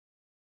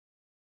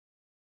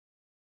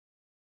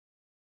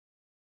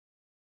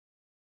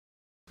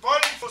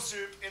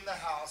Soup in the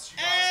house. You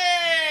guys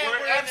Hey,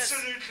 were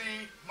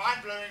absolutely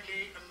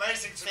mind-blowingly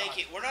amazing tonight. Thank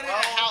you. We're not in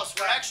a house.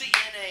 We're actually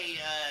in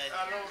a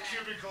little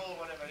cubicle,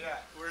 whatever.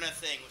 Yeah. We're in a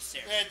thing with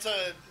stairs. It's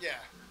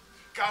yeah.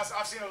 Guys,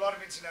 I've seen a lot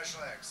of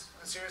international acts.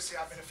 And seriously,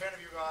 I've been a fan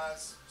of you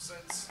guys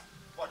since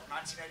what,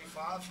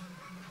 1985.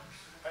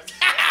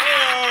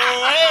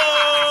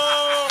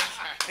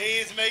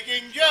 He's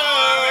making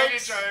jokes.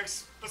 Making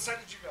jokes. But so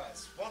did you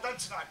guys. Well done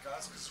tonight,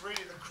 guys, because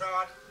really the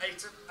crowd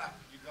ate it up.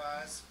 You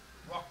guys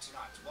rocked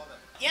tonight. Well done.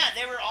 Yeah,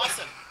 they were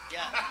awesome.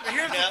 Yeah.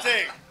 Here's the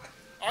thing.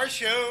 Our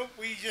show,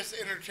 we just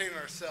entertain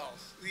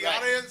ourselves. The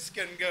audience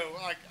can go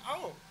like,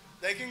 oh,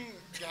 they can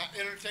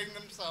entertain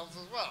themselves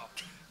as well.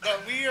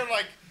 But we are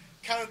like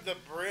kind of the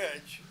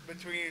bridge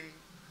between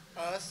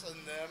us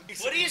and them.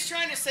 What he is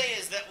trying to say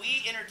is that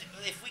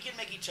if we can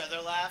make each other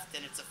laugh,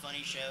 then it's a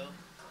funny show.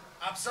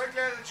 I'm so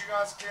glad that you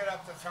guys cleared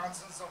up the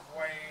Fountains of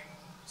Wayne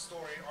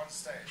story on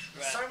stage.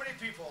 Right. So many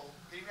people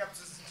leading up to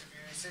this interview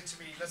said to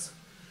me, listen,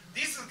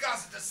 these are the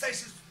guys that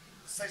Stacey's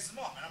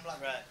mom. And I'm like,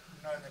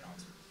 no, they're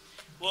not.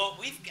 Well,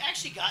 we've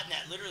actually gotten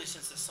that literally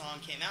since the song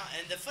came out.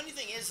 And the funny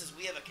thing is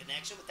we have a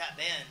connection with that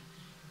band.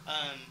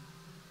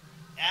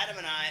 Adam,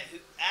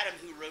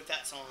 who wrote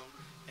that song,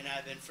 and I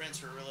have been friends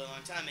for a really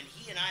long time. And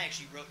he and I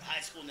actually wrote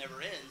High School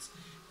Never Ends,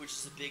 which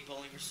is a big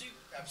Bowling for Soup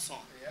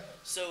song. Yeah.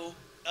 So,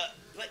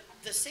 but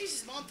the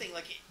Stacey's mom thing,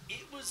 like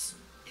it was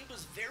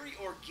very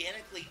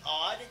organically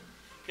odd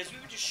because we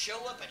would just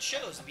show up at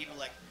shows and people were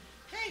like,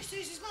 hey,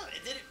 Stacey's mom.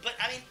 But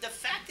I mean, the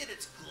fact that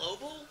it's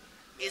global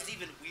is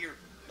even weird.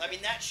 I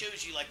mean, that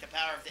shows you like the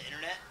power of the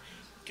internet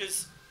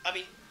because, I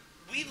mean,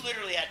 we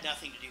literally had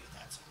nothing to do with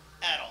that song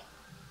at all.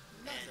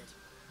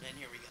 And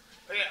here we go.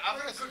 Okay,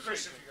 I've got a quick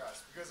question for you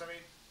guys because, I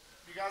mean,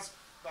 you guys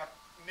like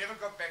never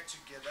got back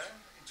together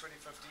in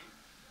 2015.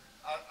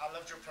 I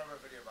loved your promo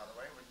video, by the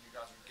way, when you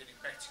guys were getting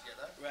back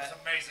together. It was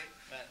amazing.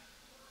 Right.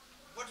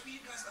 What were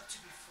you guys up to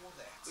before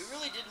that? We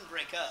really didn't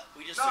break up.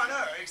 We just No,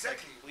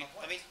 exactly.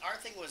 I mean, our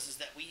thing was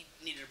that we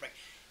needed a break.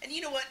 And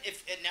you know what?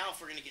 Now if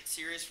we're gonna get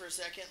serious for a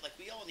second, like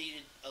we all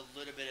needed a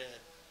little bit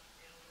of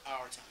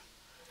our time.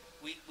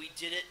 We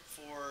did it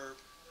for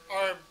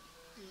our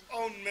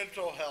own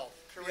mental health.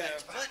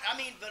 Correct. Yeah. But I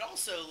mean, but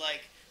also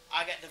like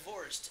I got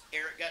divorced.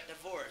 Eric got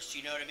divorced.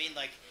 You know what I mean?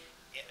 Like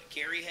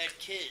Gary had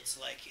kids.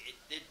 Like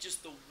it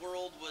just the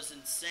world was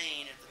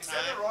insane at the time.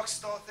 Is that a rock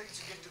star thing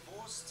to get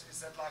divorced?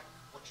 Is that like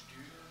what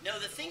you do? No,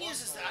 the thing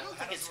is that I don't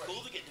think it's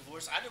cool to get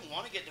divorced. I didn't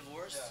want to get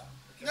divorced. Yeah.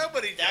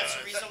 Nobody does. That's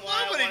the reason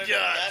why Nobody I wanted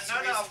does. That's the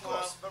reason of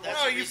course. why, But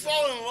no, you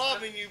fall in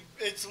love and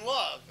it's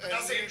love. And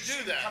you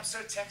do that. It becomes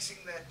so taxing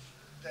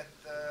that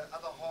the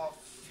other half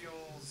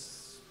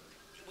feels...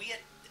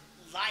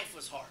 Life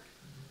was hard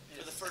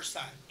for the first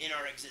time in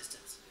our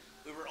existence.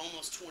 We were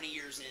almost 20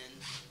 years in.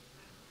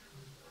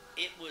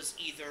 It was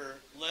either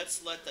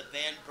let's let the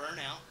band burn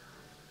out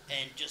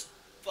and just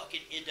fucking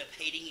end up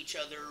hating each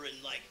other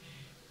and like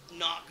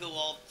not go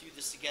all through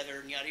this together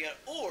and yada yada,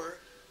 or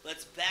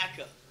let's back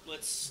up,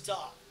 let's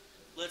stop,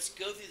 let's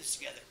go through this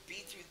together,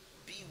 be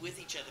with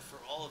each other for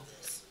all of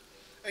this,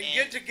 and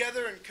get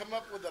together and come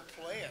up with a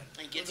plan.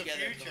 And get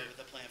together and come up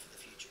with a plan for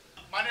the future.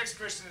 My next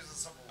question is a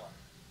simple one.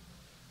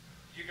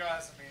 You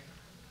guys, I mean,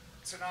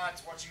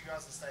 tonight watching you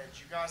guys on stage,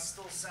 you guys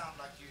still sound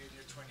like you're in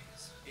your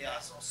 20s. You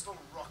guys are still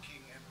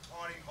rocking and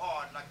partying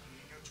hard like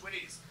you're in your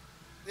 20s.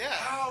 Yeah.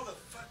 How the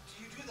fuck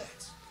do you do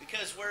that?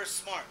 Because we're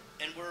smart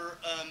and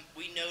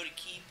we know to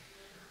keep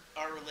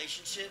our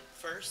relationship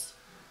first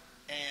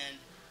and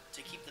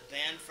to keep the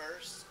band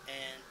first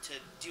and to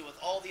deal with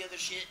all the other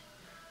shit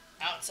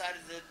outside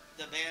of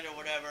the band or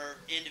whatever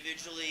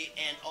individually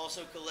and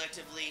also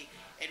collectively,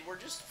 and we're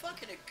just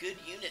fucking a good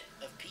unit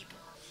of people.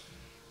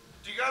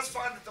 Do you guys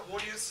find that the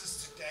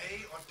audiences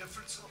today are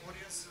different to the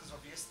audiences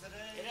of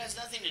yesterday? It has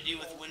nothing to do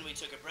with when we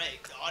took a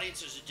break. The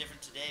audiences are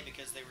different today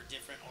because they were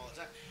different all the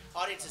time.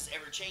 Audience is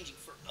ever changing.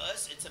 For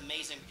us, it's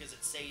amazing because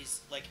it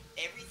stays like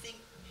everything.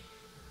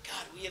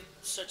 God, we have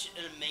such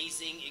an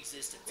amazing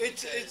existence.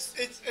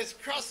 It's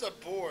across the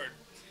board.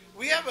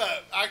 We have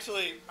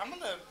actually, I'm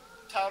gonna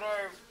tout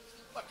our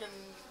fucking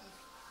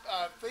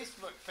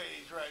Facebook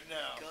page right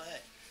now. Go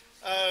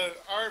ahead.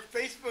 Our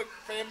Facebook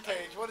fan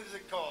page. What is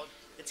it called?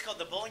 It's called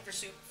the Bowling for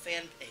Soup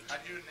fan page.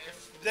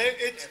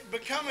 It's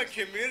become a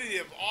community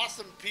of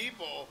awesome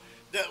people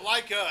that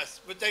like us,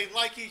 but they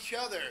like each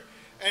other.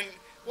 And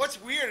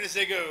what's weird is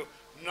they go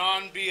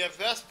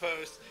non-BFS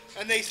posts,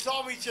 and they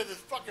solve each other's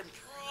fucking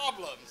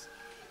problems.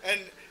 And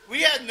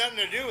we had nothing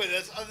to do with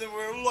this other than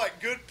we're like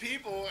good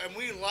people, and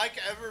we like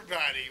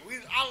everybody.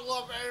 I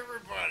love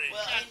everybody.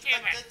 Well,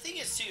 the thing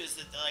is too is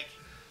that like,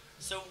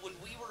 so when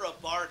we were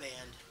a bar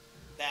band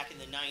back in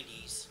the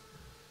 '90s,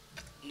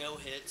 no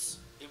hits.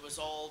 It was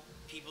all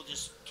people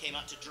just came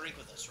out to drink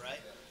with us,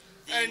 right?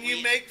 And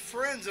you make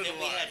friends in life. Then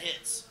we had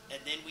hits, and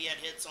then we had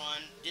hits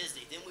on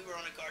Disney. Then we were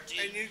on a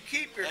cartoon. And you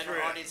keep your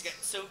friends.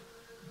 So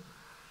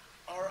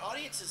our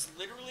audience is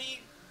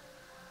literally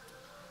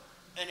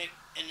an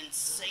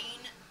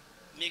insane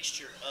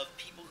mixture of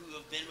people who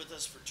have been with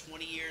us for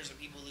 20 years and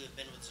people who have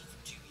been with us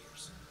for 2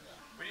 years.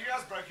 When you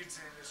guys broke into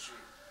the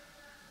industry,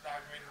 I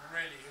mean,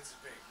 really hits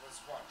it big was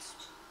what?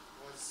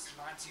 Was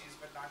 90s,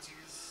 mid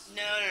 90s?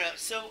 No.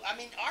 So, I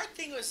mean, our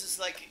thing was just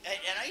like,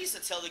 and I used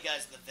to tell the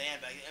guys in the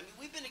van back. I mean,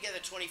 we've been together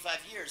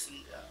 25 years, and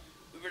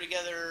we were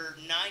together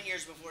 9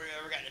 years before we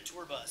ever got in a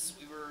tour bus.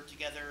 We were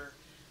together,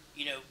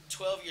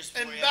 12 years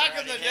before. And back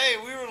in the day,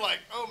 we were like,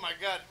 oh my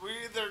God, we're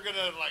either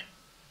gonna like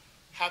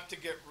have to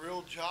get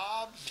real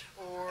jobs,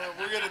 or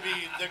we're gonna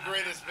be the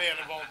greatest band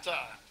of all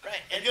time. Right.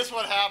 And guess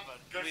what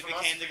happened? We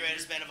became the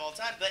greatest band of all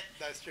time. But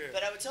that's true.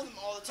 But I would tell them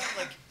all the time,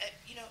 like,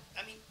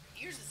 I mean,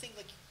 here's the thing,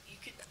 like, we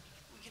could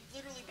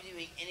literally be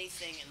doing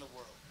anything in the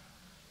world,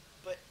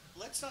 but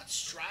let's not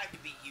strive to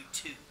be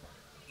U2.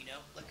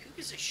 Like, who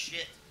gives a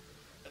shit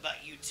about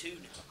U2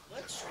 now?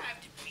 Let's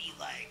strive to be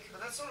like.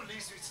 But that sort of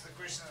leads me to the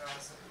question that I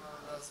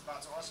was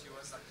about to ask you.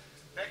 Was like,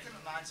 back in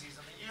the 90s,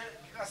 I mean,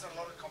 you guys had a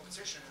lot of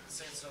competition in the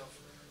sense of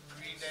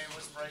Green Day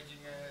was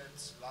breaking it,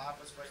 Live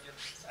was breaking it,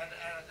 and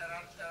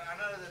I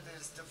know that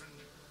there's different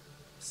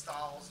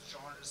styles,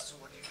 genres to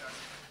what you guys.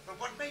 But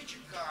what made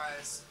you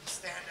guys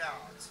stand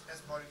out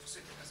as Body for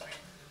Soup? Because I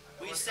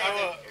mean,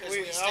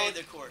 we stayed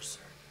the course.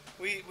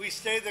 We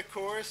stay the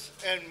course,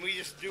 and we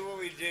just do what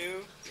we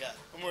do. Yeah.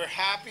 And we're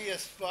happy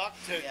as fuck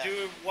to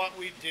do what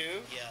we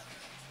do. Yeah.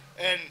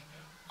 And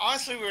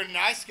honestly, we're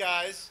nice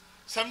guys.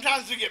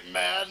 Sometimes we get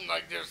mad and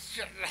like there's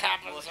shit that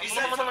happens. Well, is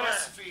that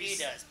philosophy? He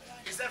does.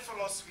 Is that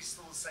philosophy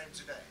still the same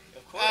today?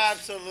 Of course.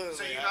 Absolutely.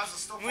 So you guys are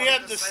still we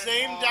have the same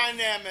same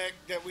dynamic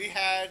that we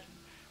had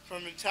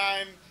from the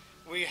time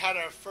we had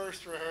our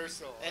first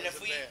rehearsal. And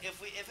if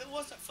it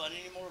wasn't fun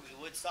anymore,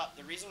 we would stop.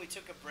 The reason we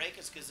took a break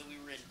is because we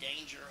were in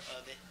danger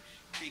of it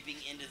creeping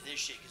into this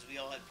shit because we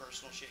all had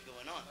personal shit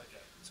going on.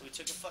 Okay. So we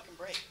took a fucking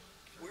break.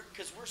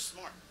 Because we're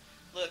smart.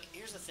 Look,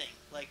 here's the thing.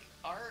 Like,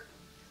 our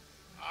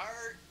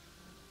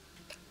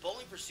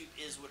Bowling Pursuit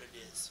is what it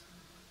is.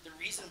 The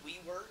reason we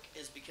work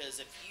is because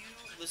if you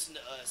listen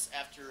to us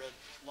after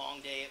a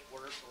long day at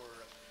work or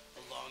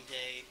a long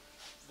day,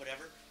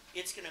 whatever,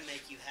 it's going to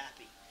make you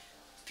happy.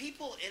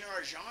 People in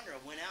our genre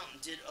went out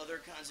and did other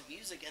kinds of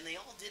music, and they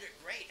all did it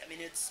great. I mean,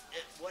 it's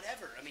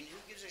whatever. I mean, who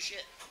gives a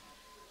shit?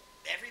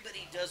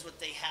 Everybody does what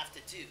they have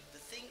to do.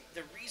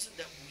 The reason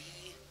that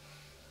we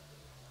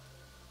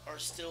are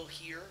still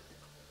here,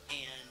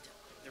 and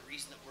the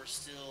reason that we're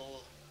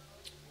still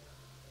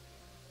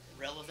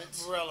relevant,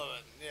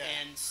 yeah,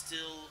 and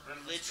still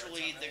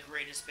literally the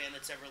greatest band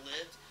that's ever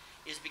lived,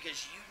 is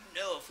because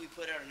if we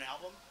put out an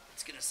album,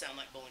 it's gonna sound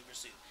like Bowling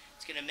Pursuit.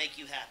 It's gonna make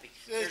you happy.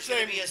 There's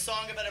gonna be a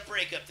song about a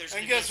breakup. There's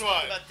gonna be a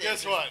song about this.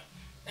 Guess what?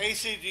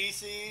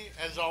 AC/DC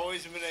has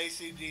always been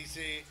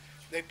AC/DC.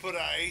 They put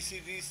out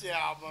AC/DC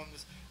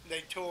albums.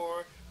 They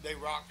tour. They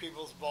rock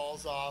people's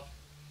balls off.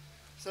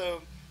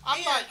 So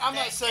I'm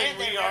not saying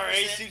we are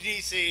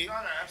AC/DC. No,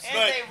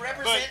 and they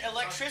represent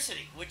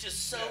electricity, which is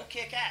so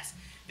kick-ass.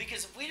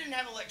 Because if we didn't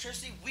have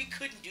electricity, we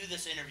couldn't do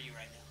this interview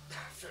right now.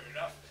 Fair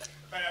enough.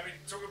 But I mean,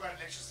 talk about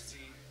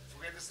electricity.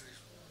 Forget this.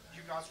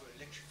 You guys were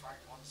electrified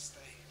on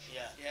stage.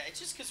 Yeah. It's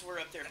just because we're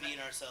up there being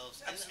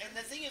ourselves. And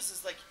the thing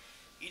is like,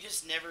 you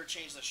just never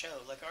change the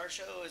show. Like, our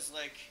show is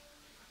like,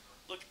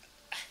 look,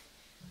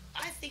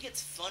 I think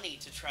it's funny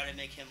to try to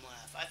make him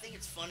laugh. I think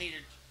it's funny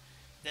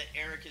that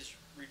Eric is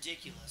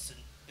ridiculous and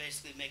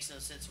basically makes no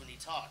sense when he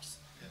talks.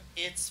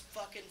 Yeah. It's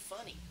fucking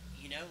funny,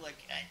 like,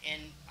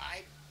 and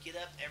I get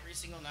up every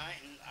single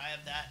night and I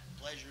have that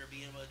pleasure of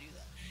being able to do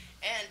that.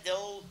 And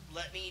they'll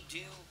let me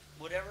do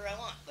whatever I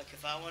want. Like,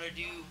 if I want to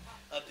do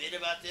a bit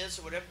about this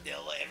or whatever,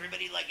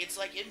 everybody, like, it's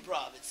like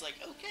improv. It's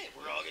like, okay,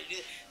 we're all going to do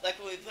that. Like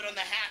when we put on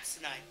the hats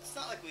tonight. It's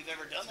not like we've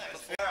ever done that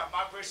before. Yeah,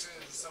 my question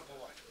is a simple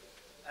one.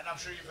 And I'm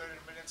sure you've heard it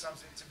a million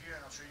times in the interview,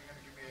 and I'm sure you're going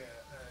to give me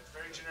a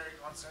very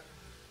generic answer.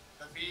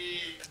 But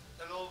be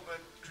a little bit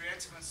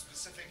creative and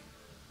specific.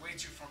 Where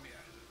to from here?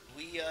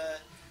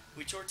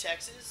 We tour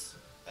Texas.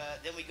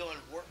 Then we go on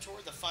Warp Tour,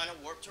 the final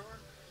Warp Tour.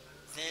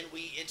 Then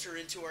we enter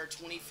into our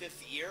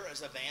 25th year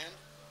as a band.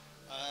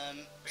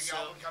 Big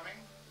album coming?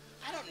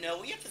 I don't know.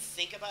 We have to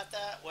think about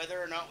that, whether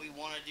or not we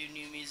want to do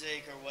new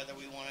music or whether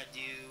we want to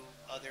do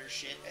other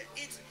shit.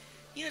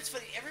 It's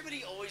funny.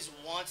 Everybody always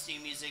wants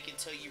new music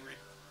until you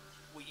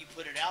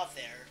put it out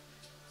there,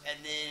 and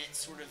then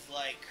it's sort of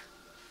like,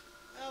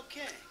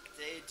 okay,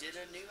 they did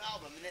a new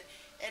album,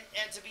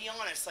 and to be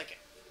honest, like,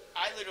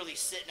 I literally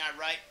sit and I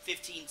write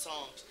 15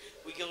 songs.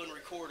 We go and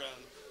record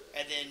them,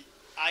 and then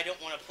I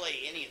don't want to play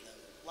any of them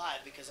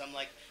live because I'm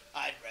like,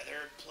 I'd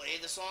rather play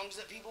the songs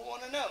that people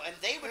want to know, and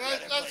they would rather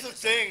play. That's the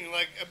thing,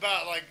 like,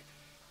 about like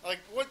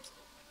what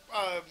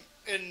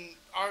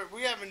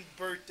we have a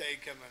birthday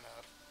coming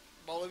up.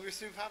 Bowling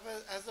Pursuit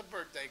has a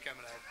birthday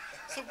coming up,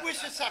 so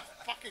wish us a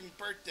fucking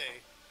birthday.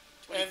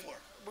 24. And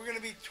we're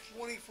gonna be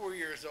 24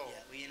 years old.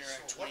 Yeah, we enter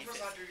our 25th. What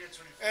was I doing at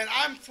 24? And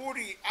I'm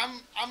 40.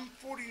 I'm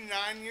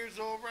 49 years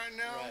old right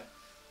now.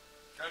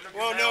 Right.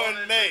 Well,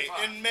 no, in May.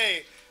 In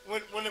May,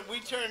 when we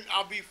turn,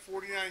 I'll be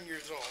 49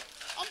 years old.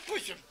 I'm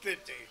pushing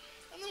 50,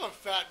 and I'm a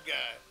fat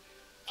guy.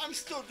 I'm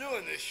still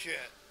doing this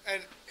shit,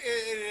 and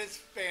it is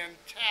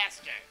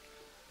fantastic.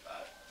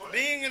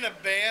 Being in a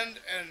band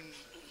and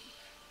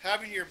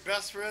having your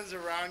best friends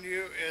around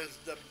you is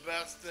the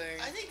best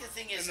thing. I think the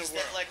thing is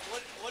that, like,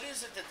 what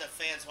is it that the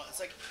fans want? It's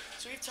like,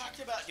 so we've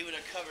talked about doing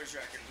a covers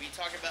record. We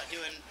talked about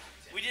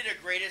we did a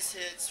greatest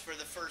hits for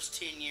the first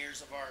 10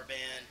 years of our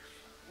band.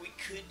 We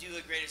could do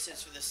a greatest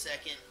hits for the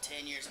second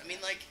 10 years. I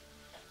mean, like,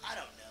 I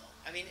don't know.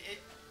 I mean,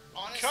 it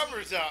honestly.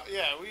 Covers out,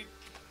 yeah.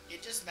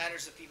 It just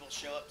matters if people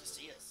show up to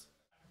see us.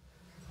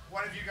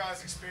 What have you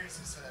guys experienced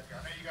in South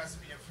Africa? I know you guys have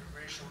been here for a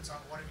very short time.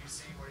 What have you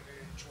seen? What have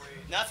you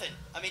enjoyed? Nothing.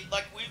 I mean,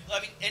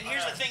 and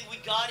here's the thing: we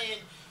got in.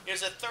 It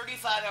was a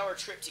 35-hour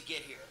trip to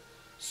get here.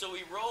 So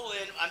we roll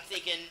in. I'm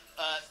thinking,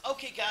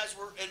 okay, guys,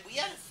 we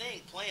had a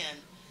thing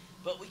planned,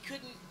 but we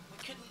couldn't.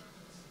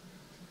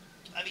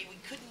 I mean, we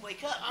couldn't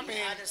wake up. I mean,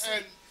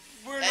 and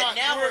we're and not.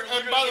 now we're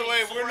and by the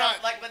way, we're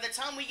not. Like by the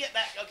time we get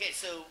back, okay.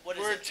 So what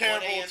is We're it?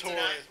 terrible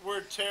tourists.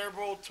 We're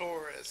terrible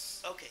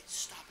tourists. Okay,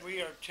 stop it.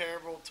 We are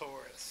terrible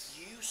tourists.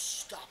 You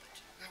stop it.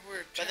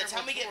 We're By the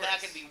time we get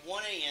tourists. back, it'll be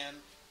 1 a.m.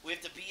 We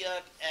have to be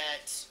up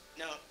at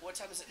what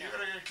time is it now? You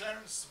gotta go to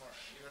Clarence tomorrow.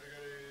 You gotta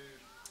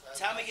go to.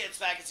 Time we get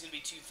back, it's gonna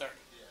be 2:30.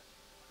 Yeah.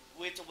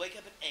 We have to wake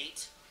up at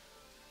 8.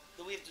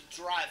 Then we have to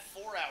drive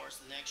 4 hours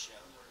to the next show,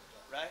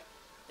 right?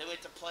 Then we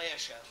have to play a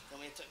show. Then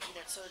we have to,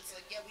 so it's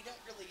like, yeah, we don't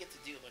really get to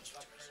do a bunch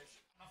of touring.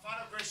 My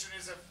final question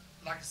is,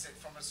 like I said,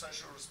 from a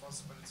social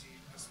responsibility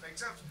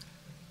perspective,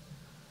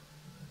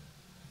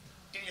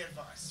 any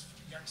advice for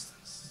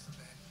youngsters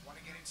that want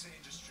to get into the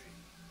industry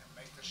and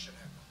make this shit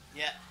happen?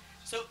 Yeah.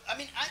 So, I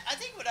mean, I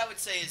think what I would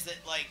say is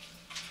that, like,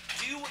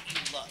 do what you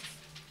love.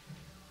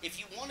 If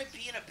you want to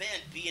be in a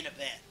band, be in a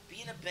band.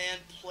 Be in a band,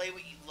 play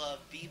what you love,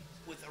 be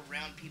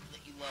around people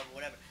that you love,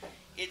 whatever.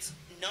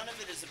 None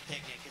of it is a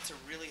picnic. It's a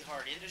really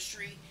hard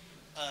industry.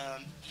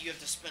 You have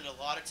to spend a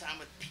lot of time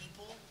with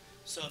people.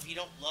 So if you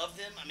don't love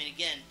them, I mean,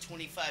 again,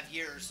 25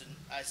 years, and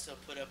I still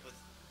put up with,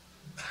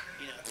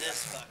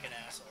 this fucking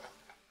asshole.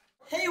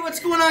 Hey, what's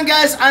going on,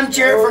 guys? I'm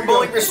Jared from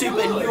Bowling for Soup,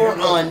 and you're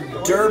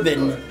on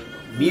Durban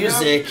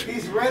Music.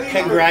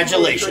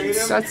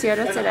 Congratulations. What's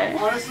Yoda today?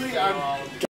 Honestly,